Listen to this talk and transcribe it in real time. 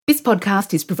This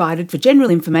podcast is provided for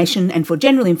general information and for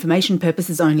general information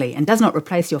purposes only and does not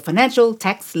replace your financial,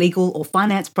 tax, legal or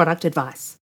finance product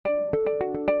advice.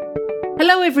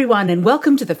 Hello everyone and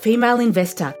welcome to The Female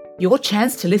Investor, your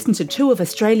chance to listen to two of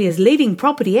Australia's leading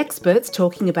property experts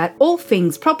talking about all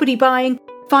things property buying,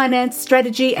 finance,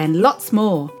 strategy and lots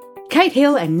more. Kate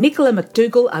Hill and Nicola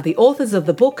McDougall are the authors of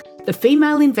the book The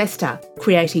Female Investor,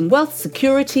 Creating Wealth,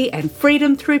 Security and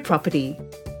Freedom Through Property.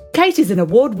 Kate is an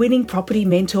award-winning property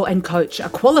mentor and coach, a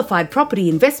qualified property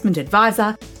investment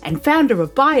advisor and founder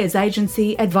of buyer's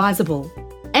agency Advisable.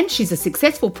 And she's a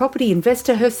successful property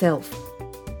investor herself.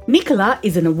 Nicola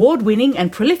is an award-winning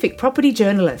and prolific property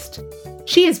journalist.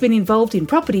 She has been involved in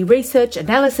property research,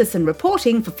 analysis and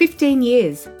reporting for 15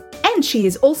 years. And she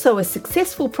is also a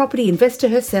successful property investor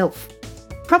herself.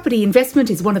 Property investment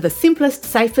is one of the simplest,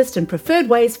 safest and preferred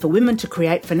ways for women to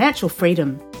create financial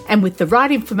freedom. And with the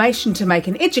right information to make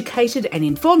an educated and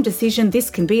informed decision, this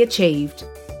can be achieved.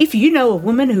 If you know a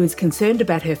woman who is concerned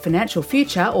about her financial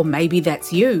future, or maybe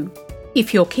that's you,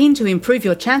 if you're keen to improve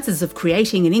your chances of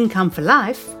creating an income for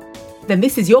life, then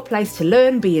this is your place to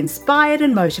learn, be inspired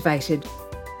and motivated.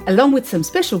 Along with some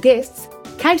special guests,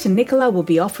 Kate and Nicola will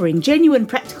be offering genuine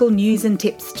practical news and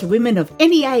tips to women of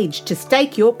any age to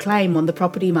stake your claim on the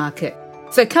property market.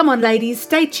 So come on ladies,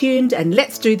 stay tuned and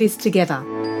let's do this together.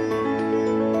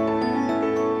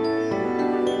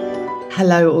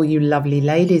 Hello all you lovely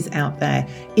ladies out there.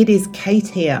 It is Kate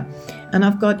here and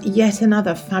I've got yet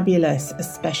another fabulous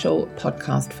special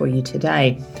podcast for you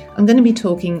today. I'm going to be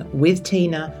talking with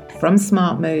Tina from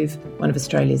SmartMove, one of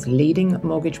Australia's leading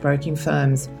mortgage broking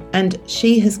firms, and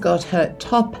she has got her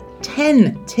top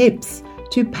 10 tips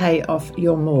to pay off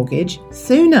your mortgage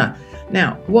sooner.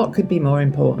 Now, what could be more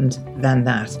important than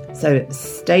that? So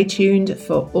stay tuned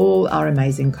for all our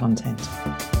amazing content.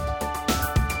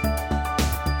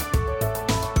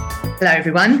 Hello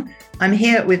everyone, I'm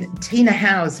here with Tina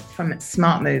Howes from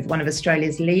SmartMove, one of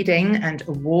Australia's leading and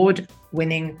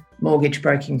award-winning mortgage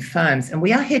broking firms. And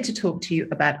we are here to talk to you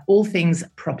about all things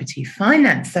property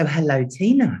finance. So hello,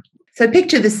 Tina. So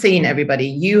picture the scene, everybody.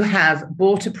 You have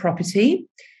bought a property.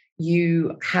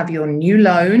 You have your new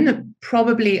loan,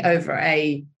 probably over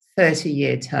a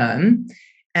 30-year term,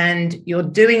 and you're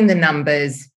doing the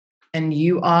numbers and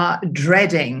you are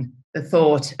dreading the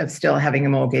thought of still having a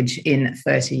mortgage in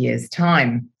 30 years'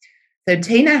 time. So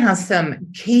Tina has some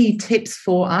key tips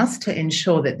for us to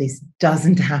ensure that this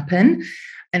doesn't happen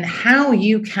and how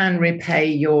you can repay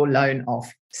your loan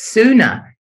off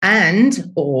sooner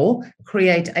and or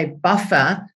create a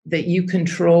buffer that you can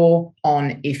draw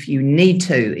on if you need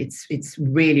to. It's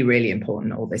really, really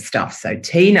important, all this stuff. So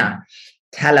Tina,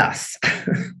 tell us.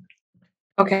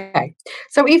 Okay.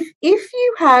 So if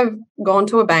you have gone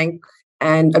to a bank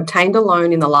and obtained a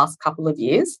loan in the last couple of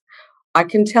years, I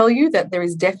can tell you that there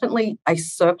is definitely a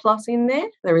surplus in there.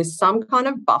 There is some kind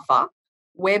of buffer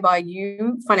whereby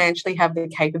you financially have the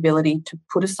capability to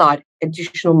put aside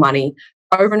additional money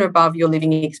over and above your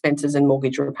living expenses and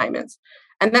mortgage repayments.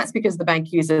 And that's because the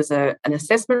bank uses an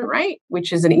assessment rate,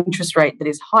 which is an interest rate that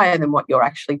is higher than what you're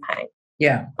actually paying.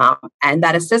 Yeah. And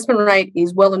that assessment rate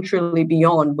is well and truly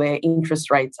beyond where interest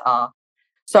rates are.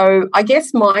 So I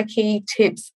guess my key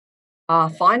tips are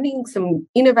finding some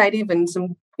innovative and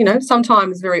some,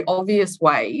 sometimes very obvious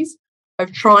ways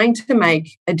of trying to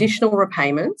make additional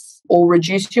repayments or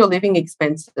reduce your living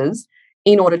expenses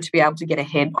in order to be able to get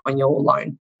ahead on your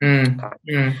loan.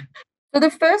 Okay. So the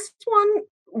first one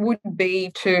would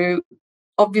be to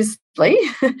obviously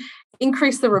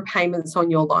increase the repayments on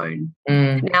your loan.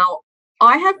 Now,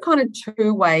 I have kind of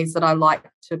two ways that I like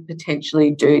to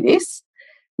potentially do this.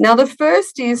 Now, the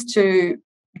first is to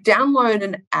download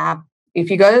an app. If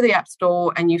you go to the App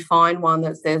Store and you find one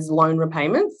that says loan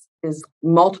repayments, there's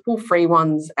multiple free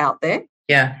ones out there.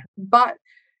 Yeah. But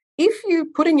if you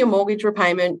put in your mortgage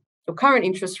repayment, your current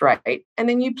interest rate, and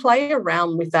then you play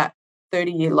around with that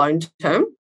 30-year loan term,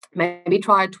 maybe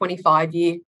try a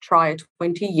 25-year, try a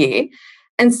 20-year,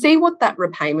 and see what that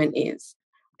repayment is.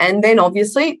 And then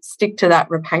obviously stick to that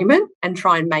repayment and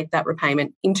try and make that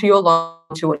repayment into your loan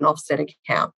to an offset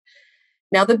account.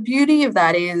 Now, the beauty of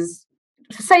that is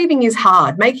saving is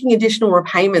hard. Making additional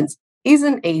repayments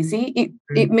isn't easy.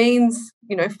 It means,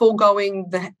 foregoing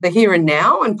the here and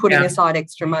now and putting aside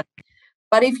extra money.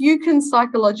 But if you can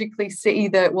psychologically see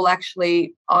that, well,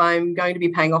 actually, I'm going to be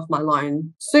paying off my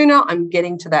loan sooner, I'm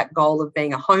getting to that goal of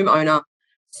being a homeowner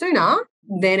sooner,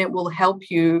 then it will help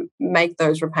you make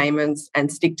those repayments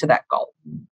and stick to that goal.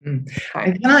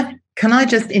 Okay. Can I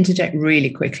just interject really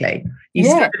quickly? You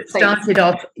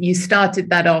started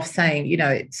that off saying,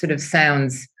 it sort of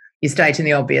sounds you're stating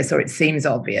the obvious, or it seems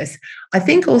obvious. I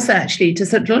think also actually to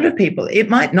a lot of people, it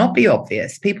might not be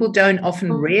obvious. People don't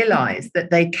often realize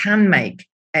that they can make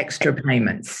extra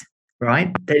payments,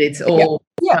 right? That it's all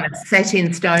kind of set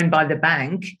in stone by the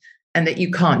bank and that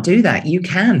you can't do that. You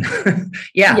can.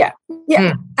 Yeah.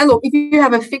 And look, if you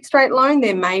have a fixed rate loan,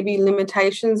 there may be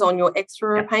limitations on your extra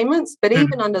repayments, but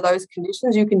even under those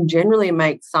conditions, you can generally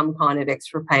make some kind of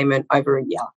extra payment over a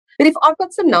year. But if I've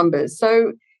got some numbers,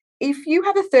 so if you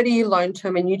have a 30-year loan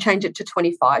term and you change it to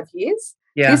 25 years,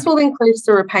 this will increase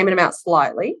the repayment amount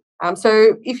slightly.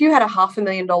 So if you had a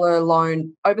 $500,000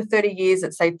 loan over 30 years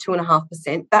at, say,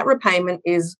 2.5%, that repayment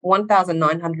is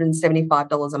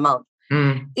 $1,975 a month.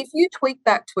 If you tweak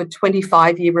that to a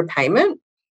 25-year repayment,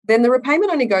 then the repayment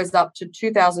only goes up to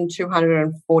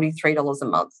 $2,243 a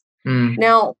month.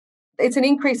 Now, it's an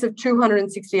increase of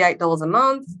 $268 a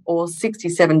month or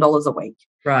 $67 a week.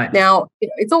 Right. Now,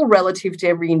 it's all relative to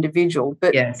every individual,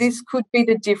 but this could be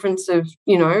the difference of,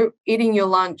 eating your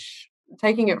lunch,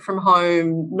 taking it from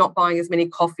home, not buying as many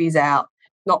coffees out,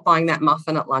 not buying that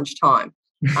muffin at lunchtime.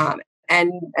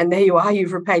 And there you are,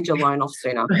 you've repaid your loan off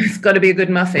sooner. It's got to be a good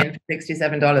muffin for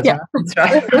 $67. Yeah. That's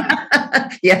right.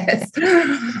 Yes.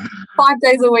 5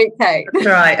 days a week, Kate. That's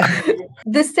right.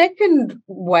 The second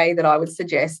way that I would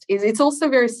suggest is it's also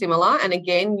very similar. And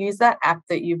again, use that app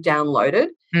that you've downloaded,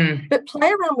 but play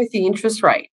around with the interest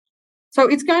rate. So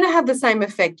it's going to have the same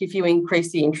effect if you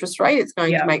increase the interest rate. It's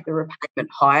going to make the repayment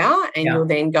higher, and you're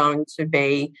then going to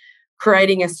be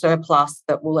creating a surplus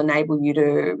that will enable you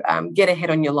to get ahead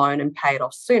on your loan and pay it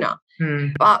off sooner.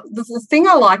 But the thing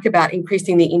I like about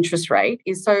increasing the interest rate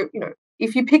is, so,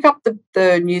 if you pick up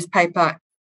the newspaper,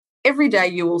 every day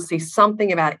you will see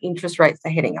something about interest rates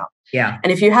are heading up. Yeah.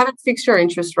 And if you haven't fixed your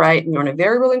interest rate and you're on a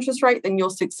variable interest rate, then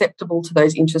you're susceptible to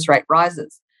those interest rate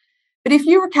rises. But if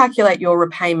you recalculate your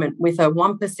repayment with a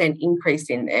 1% increase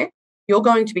in there, you're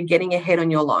going to be getting ahead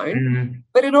on your loan.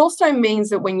 But it also means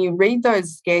that when you read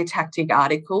those scare tactic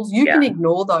articles, you can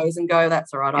ignore those and go,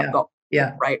 that's all right, I've got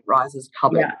rate rises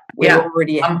covered. We're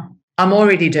already I'm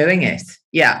already doing it.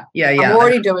 Yeah. I'm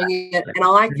already doing it, and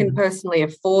I can personally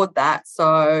afford that.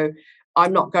 So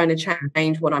I'm not going to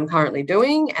change what I'm currently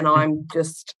doing, and I'm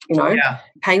just,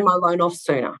 paying my loan off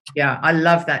sooner. Yeah, I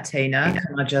love that, Tina.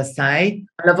 Can I just say,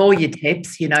 I love all your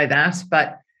tips, that,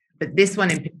 but this one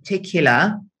in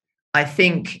particular, I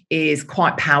think is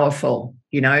quite powerful,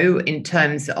 in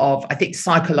terms of, I think,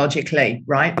 psychologically,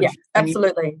 right? Yeah,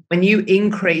 absolutely. When you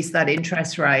increase that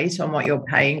interest rate on what you're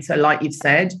paying, so like you've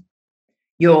said,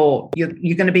 you're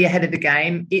going to be ahead of the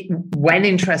game. When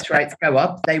interest rates go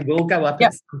up, they will go up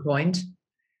at some point.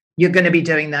 You're going to be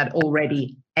doing that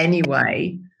already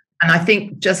anyway. And I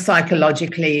think just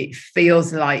psychologically, it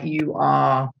feels like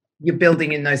you're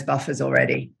building in those buffers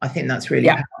already. I think that's really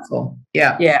powerful.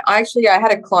 Yeah. Yeah. I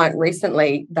had a client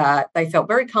recently that they felt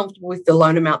very comfortable with the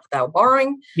loan amount that they were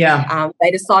borrowing. Yeah.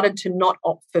 They decided to not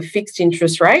opt for fixed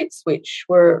interest rates, which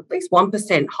were at least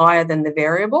 1% higher than the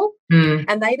variable.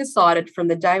 And they decided from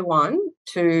the day one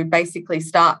to basically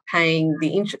start paying the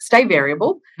interest, stay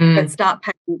variable, but start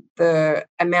paying the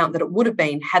amount that it would have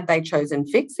been had they chosen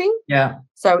fixing. Yeah.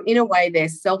 So in a way, they're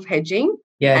self-hedging.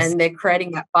 Yes. And they're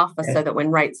creating that buffer so that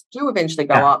when rates do eventually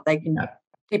go up, they can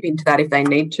dip into that if they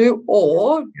need to,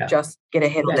 or just get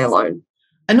ahead on their loan.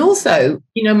 And also,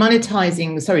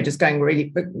 monetizing, just going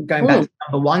back to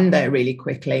number one there really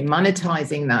quickly,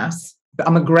 monetizing that.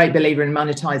 I'm a great believer in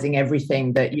monetizing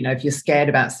everything that, if you're scared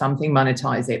about something,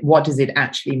 monetize it. What does it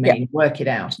actually mean? Yeah. Work it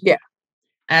out. Yeah.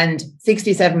 And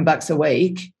 $67 a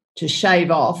week to shave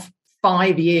off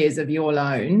 5 years of your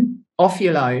loan, off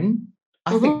your loan,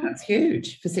 I think that's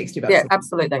huge for $60. Yeah,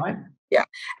 absolutely. Right? Yeah.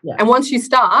 And once you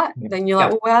start, then you're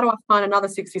like, well, how do I find another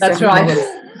 $67? That's right.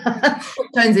 It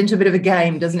turns into a bit of a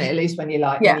game, doesn't it? At least when you're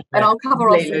like, and I'll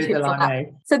cover off some tips on that.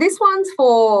 So this one's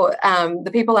for the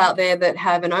people out there that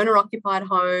have an owner-occupied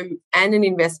home and an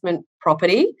investment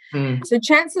property. So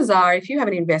chances are, if you have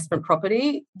an investment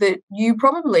property, that you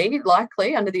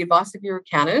likely, under the advice of your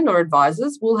accountant or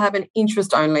advisors, will have an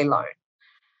interest-only loan.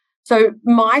 So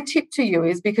my tip to you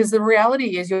is, because the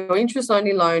reality is your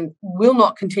interest-only loan will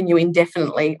not continue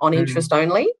indefinitely on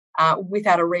interest-only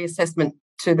without a reassessment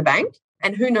to the bank.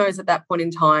 And who knows at that point in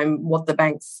time what the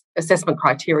bank's assessment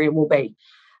criteria will be.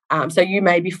 So you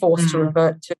may be forced to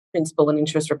revert to principal and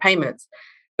interest repayments.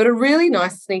 But a really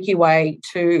nice, sneaky way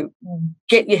to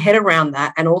get your head around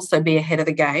that and also be ahead of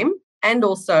the game, and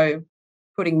also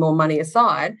putting more money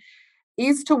aside,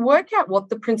 is to work out what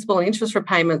the principal and interest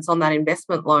repayments on that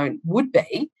investment loan would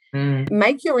be,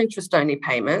 make your interest-only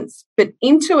payments, but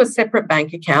into a separate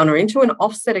bank account or into an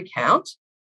offset account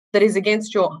that is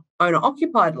against your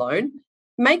owner-occupied loan,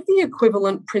 make the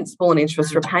equivalent principal and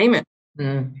interest repayment.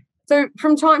 So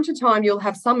from time to time, you'll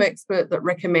have some expert that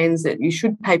recommends that you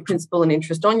should pay principal and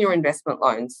interest on your investment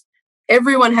loans.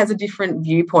 Everyone has a different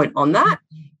viewpoint on that,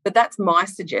 but that's my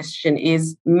suggestion,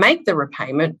 is make the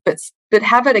repayment, but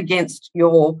have it against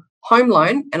your home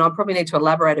loan. And I'll probably need to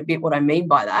elaborate a bit what I mean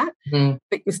by that.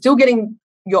 But you're still getting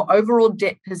your overall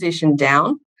debt position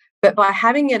down, but by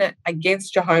having it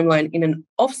against your home loan in an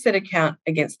offset account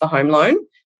against the home loan,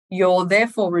 you're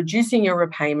therefore reducing your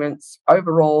repayments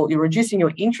overall, you're reducing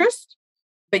your interest,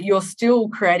 but you're still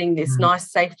creating this nice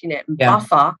safety net and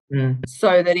buffer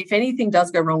so that if anything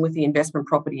does go wrong with the investment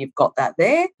property, you've got that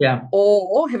there.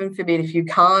 Or, heaven forbid, if you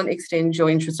can't extend your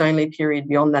interest-only period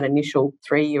beyond that initial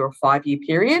 3-year or 5-year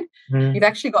period, you've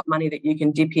actually got money that you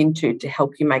can dip into to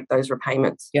help you make those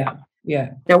repayments.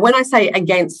 Now, when I say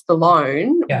against the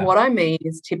loan, what I mean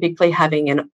is typically having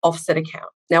an offset account.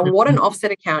 Now, what an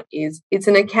offset account is, it's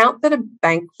an account that a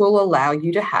bank will allow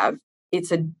you to have.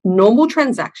 It's a normal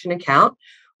transaction account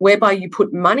whereby you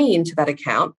put money into that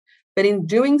account, but in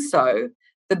doing so,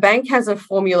 the bank has a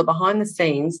formula behind the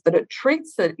scenes that it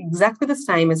treats it exactly the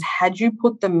same as had you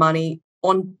put the money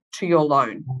onto your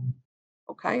loan.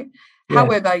 Okay?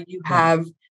 However, you have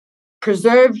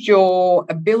preserved your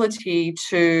ability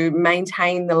to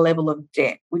maintain the level of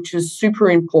debt, which is super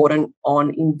important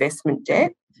on investment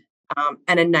debt,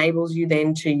 and enables you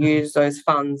then to use those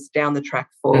funds down the track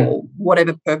for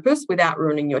whatever purpose without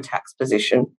ruining your tax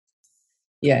position.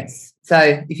 Yes.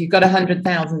 So if you've got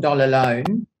 $100,000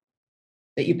 loan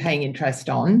that you're paying interest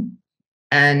on,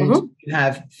 and you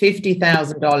have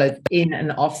 $50,000 in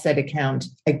an offset account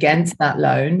against that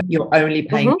loan, you're only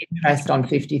paying interest on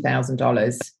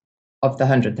 $50,000 of the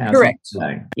 $100,000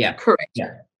 loan. Correct.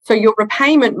 So your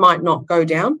repayment might not go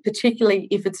down, particularly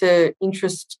if it's a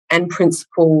interest and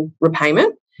principal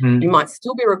repayment. You might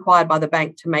still be required by the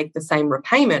bank to make the same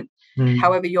repayment.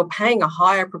 However, you're paying a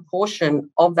higher proportion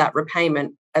of that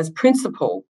repayment as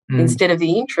principal instead of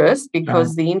the interest,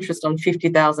 because the interest on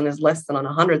 $50,000 is less than on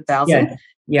 $100,000.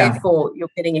 Therefore, you're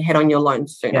getting ahead on your loan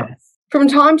sooner. From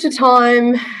time to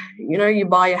time, you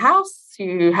buy a house,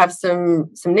 you have some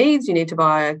needs, you need to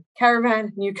buy a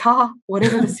caravan, new car,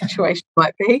 whatever the situation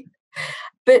might be.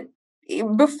 But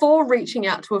before reaching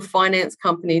out to a finance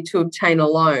company to obtain a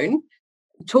loan,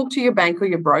 talk to your bank or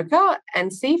your broker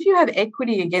and see if you have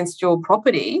equity against your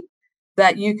property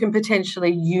that you can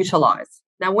potentially utilise.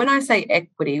 Now, when I say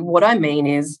equity, what I mean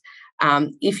is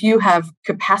if you have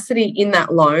capacity in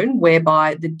that loan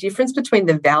whereby the difference between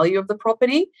the value of the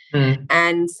property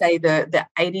and, say, the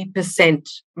 80%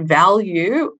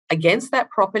 value against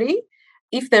that property,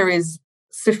 if there is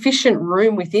sufficient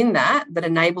room within that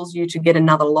enables you to get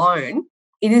another loan,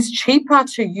 it is cheaper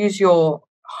to use your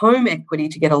home equity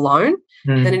to get a loan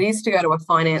than it is to go to a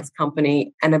finance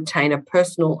company and obtain a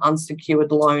personal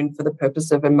unsecured loan for the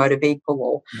purpose of a motor vehicle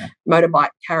or motorbike,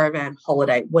 caravan,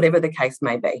 holiday, whatever the case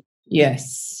may be.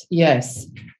 Yes.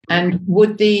 And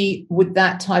would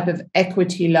that type of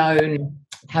equity loan,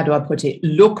 how do I put it,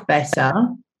 look better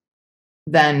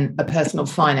than a personal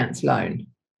finance loan?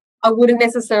 I wouldn't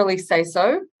necessarily say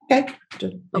so. Okay.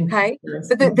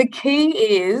 But the key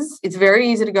is it's very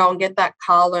easy to go and get that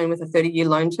car loan with a 30-year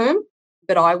loan term,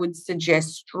 but I would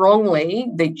suggest strongly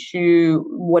that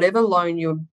whatever loan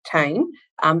you obtain,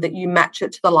 that you match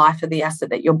it to the life of the asset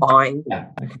that you're buying.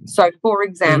 So, for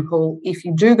example, if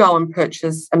you do go and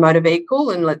purchase a motor vehicle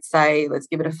and let's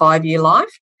give it a 5-year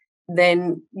life,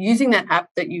 then using that app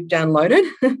that you've downloaded,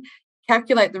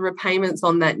 calculate the repayments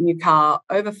on that new car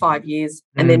over 5 years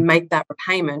and then make that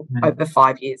repayment over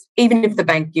 5 years, even if the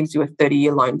bank gives you a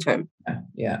 30-year loan term.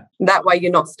 That way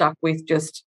you're not stuck with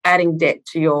just adding debt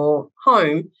to your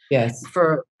home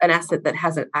for an asset that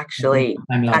hasn't actually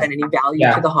added any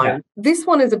value to the home. This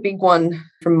one is a big one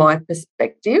from my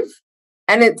perspective,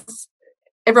 and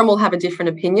everyone will have a different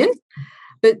opinion,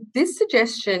 but this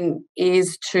suggestion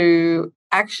is to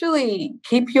actually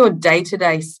keep your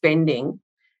day-to-day spending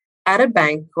at a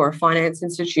bank or a finance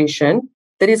institution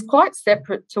that is quite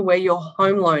separate to where your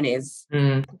home loan is,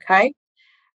 okay?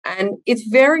 And it's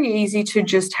very easy to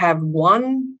just have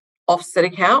one offset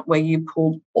account where you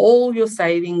pull all your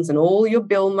savings and all your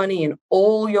bill money and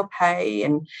all your pay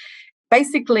and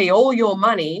basically all your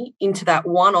money into that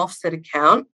one offset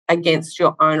account against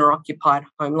your owner-occupied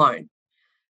home loan.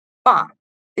 But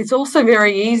it's also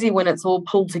very easy when it's all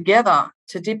pulled together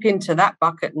to dip into that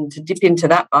bucket and to dip into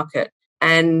that bucket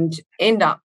and end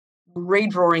up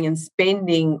redrawing and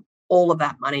spending all of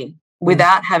that money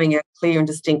without having a clear and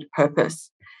distinct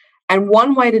purpose. And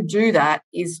one way to do that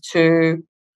is to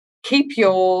keep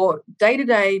your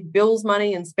day-to-day bills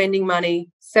money and spending money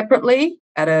separately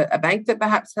at a bank that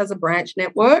perhaps has a branch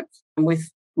network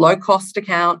with low cost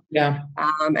account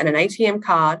and an ATM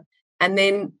card, and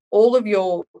then all of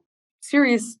your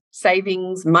serious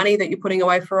savings, money that you're putting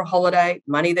away for a holiday,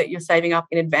 money that you're saving up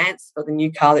in advance for the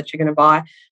new car that you're going to buy,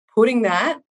 putting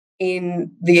that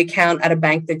in the account at a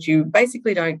bank that you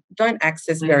basically don't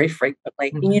access very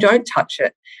frequently, and you don't touch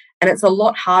it. And it's a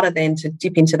lot harder then to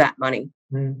dip into that money.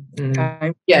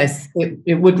 Okay? Yes,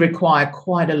 it would require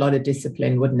quite a lot of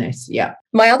discipline, wouldn't it? Yeah.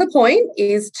 My other point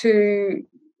is to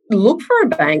look for a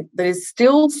bank that is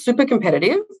still super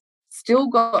competitive, still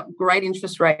got great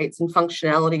interest rates and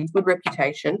functionality, good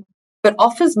reputation, but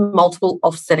offers multiple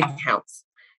offset accounts.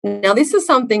 Now, this is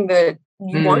something that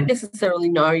you won't necessarily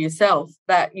know yourself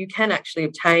that you can actually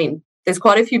obtain. There's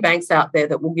quite a few banks out there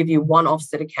that will give you one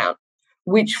offset account,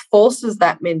 which forces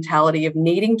that mentality of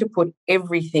needing to put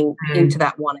everything into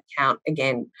that one account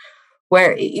again.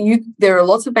 Where there are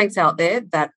lots of banks out there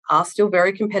that are still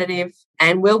very competitive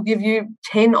and will give you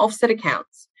 10 offset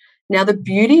accounts. Now, the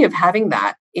beauty of having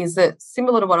that is that,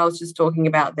 similar to what I was just talking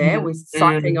about there with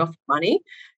siphoning off money,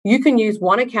 you can use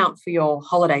one account for your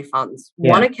holiday funds,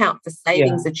 one account for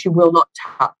savings that you will not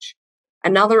touch,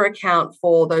 another account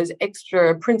for those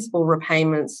extra principal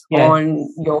repayments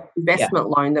on your investment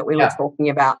loan that we were talking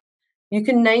about. You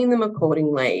can name them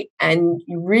accordingly, and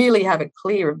you really have it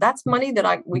clear of that's money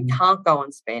that we can't go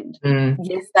and spend.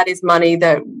 Yes, that is money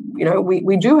that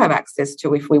we do have access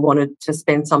to if we wanted to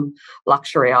spend some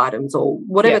luxury items or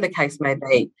whatever the case may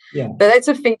be. But that's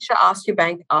a feature. Ask your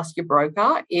bank, ask your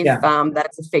broker if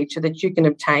that's a feature that you can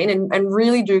obtain, and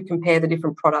really do compare the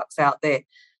different products out there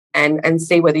and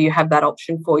see whether you have that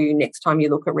option for you next time you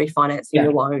look at refinancing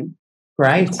your loan.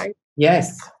 Great. Okay.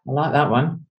 Yes, I like that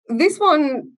one. This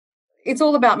one, it's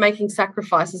all about making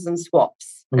sacrifices and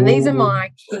swaps. And these are my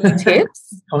key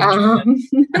tips.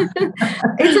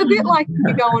 It's a bit like if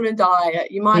you go on a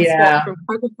diet. You might swap from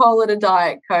Coca-Cola to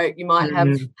Diet Coke. You might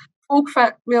have full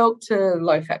fat milk to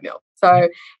low fat milk. So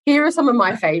here are some of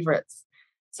my favourites.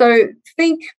 So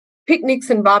think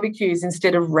picnics and barbecues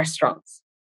instead of restaurants.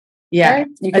 Okay?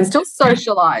 You can still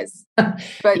socialise,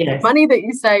 but money that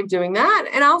you save doing that,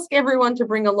 and ask everyone to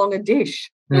bring along a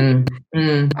dish.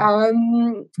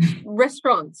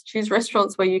 Restaurants, choose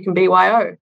restaurants where you can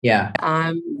BYO.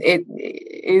 It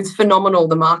is phenomenal,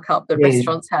 the markup that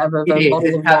restaurants have of a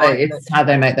bottle of wine. It's how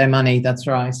they make their money. That's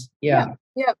right.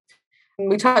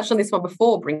 We touched on this one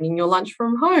before, bringing your lunch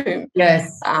from home.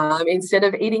 Yes. Instead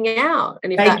of eating out.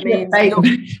 And if that means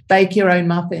bake your own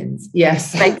muffins.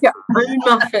 Yes. Bake your own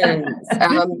muffins.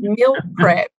 Meal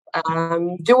prep.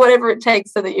 Do whatever it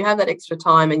takes so that you have that extra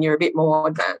time and you're a bit more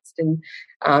advanced. And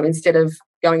instead of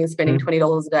going and spending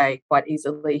 $20 a day quite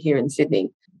easily here in Sydney.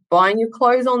 Buying your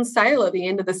clothes on sale at the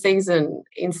end of the season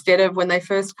instead of when they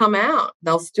first come out.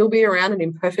 They'll still be around and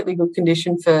in perfectly good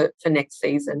condition for next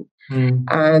season.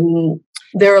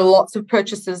 There are lots of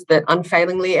purchases that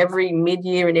unfailingly every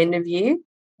mid-year and end of year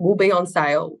will be on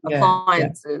sale.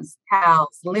 Appliances,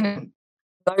 towels, linen.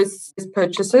 Those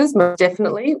purchases most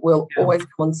definitely will always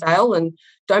come on sale, and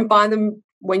don't buy them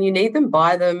when you need them.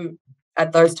 Buy them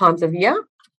at those times of year.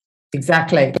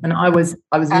 Exactly. And I was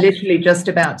literally just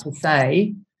about to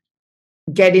say,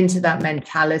 get into that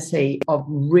mentality of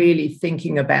really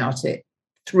thinking about it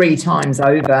 3 times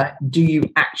over. Do you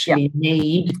actually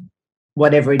need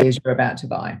whatever it is you're about to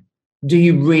buy? Do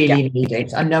you really need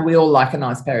it? I know we all like a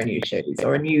nice pair of new shoes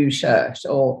or a new shirt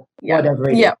or whatever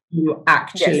it is. You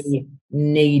actually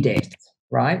need it,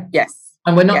 right? Yes.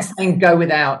 And we're not saying go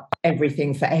without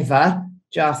everything forever.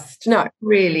 Just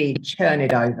really churn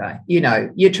it over.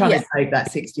 You're trying to save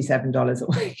that $67 a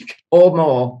week or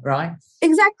more, right?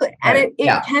 Exactly. And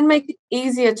it can make it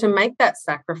easier to make that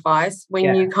sacrifice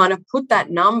when you kind of put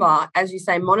that number, as you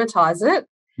say, monetize it.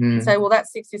 Say, well, that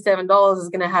 $67 is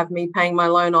going to have me paying my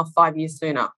loan off 5 years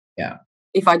sooner.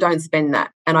 If I don't spend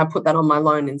that and I put that on my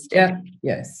loan instead.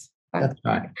 Yes. That's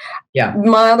right.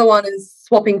 My other one is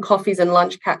swapping coffees and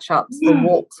lunch catch-ups or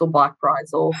walks or bike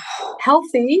rides or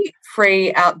healthy,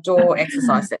 free outdoor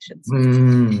exercise sessions.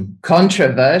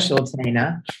 Controversial,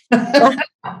 Tina.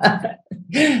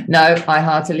 No, I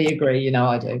heartily agree.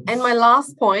 I do. And my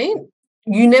last point,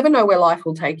 you never know where life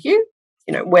will take you.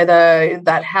 Whether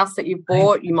that house that you've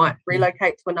bought, you might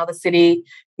relocate to another city,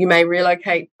 you may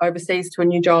relocate overseas to a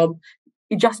new job.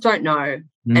 You just don't know.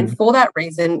 And for that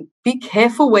reason, be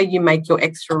careful where you make your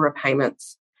extra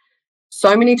repayments.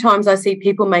 So many times I see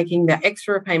people making their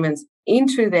extra repayments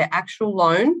into their actual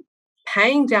loan,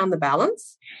 paying down the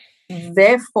balance.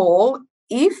 Therefore,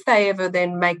 if they ever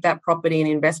then make that property an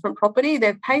investment property,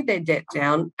 they've paid their debt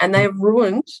down and they've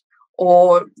ruined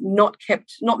or not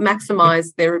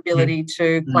maximised their ability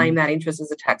to claim that interest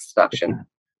as a tax deduction.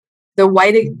 The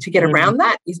way to get around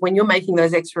that is when you're making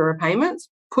those extra repayments,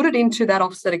 put it into that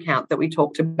offset account that we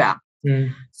talked about.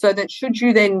 So that should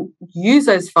you then use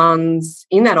those funds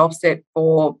in that offset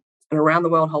for an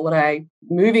around-the-world holiday,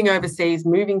 moving overseas,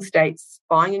 moving states,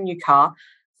 buying a new car,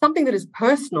 something that is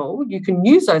personal, you can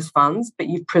use those funds, but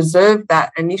you've preserved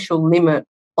that initial limit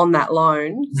on that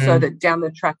loan so that down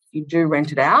the track, if you do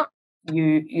rent it out,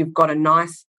 you've got a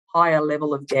nice higher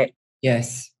level of debt.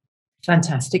 Yes.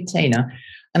 Fantastic, Tina.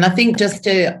 And I think just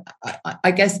to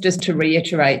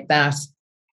reiterate that,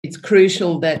 it's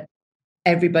crucial that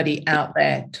everybody out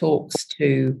there talks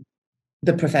to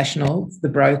the professionals, the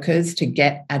brokers, to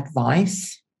get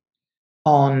advice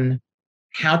on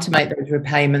how to make those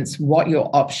repayments, what your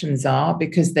options are,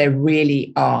 because there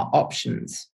really are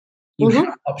options. You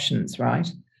have options, right?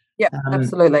 Yeah,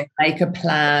 absolutely. Make a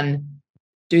plan,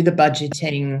 do the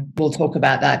budgeting. We'll talk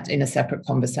about that in a separate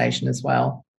conversation as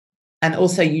well. And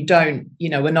also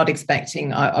we're not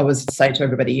expecting, I always say to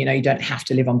everybody, you don't have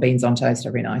to live on beans on toast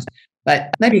every night,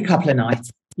 but maybe a couple of nights,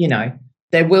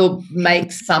 there will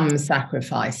make some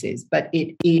sacrifices, but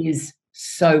it is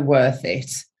so worth it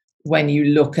when you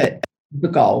look at the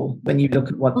goal, when you look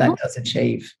at what that does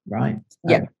achieve, right?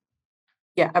 Yeah,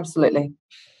 absolutely.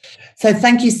 So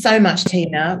thank you so much,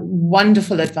 Tina.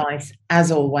 Wonderful advice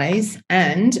as always.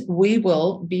 And we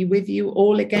will be with you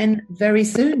all again very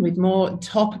soon with more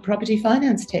top property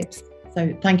finance tips.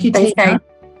 So thank you, Tina. Kate.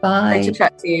 Bye. Great to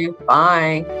chat to you.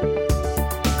 Bye.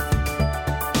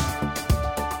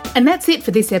 And that's it for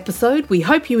this episode. We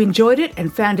hope you enjoyed it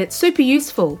and found it super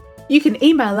useful. You can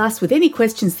email us with any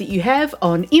questions that you have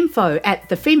on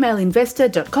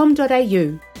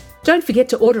info@thefemaleinvestor.com.au. Don't forget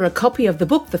to order a copy of the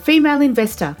book, The Female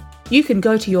Investor. You can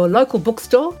go to your local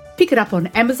bookstore, pick it up on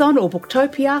Amazon or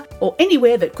Booktopia, or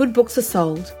anywhere that good books are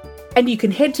sold. And you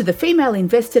can head to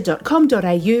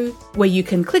thefemaleinvestor.com.au, where you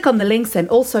can click on the links and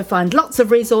also find lots of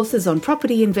resources on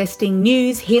property investing,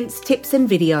 news, hints, tips and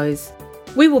videos.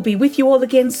 We will be with you all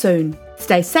again soon.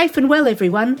 Stay safe and well,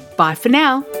 everyone. Bye for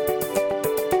now.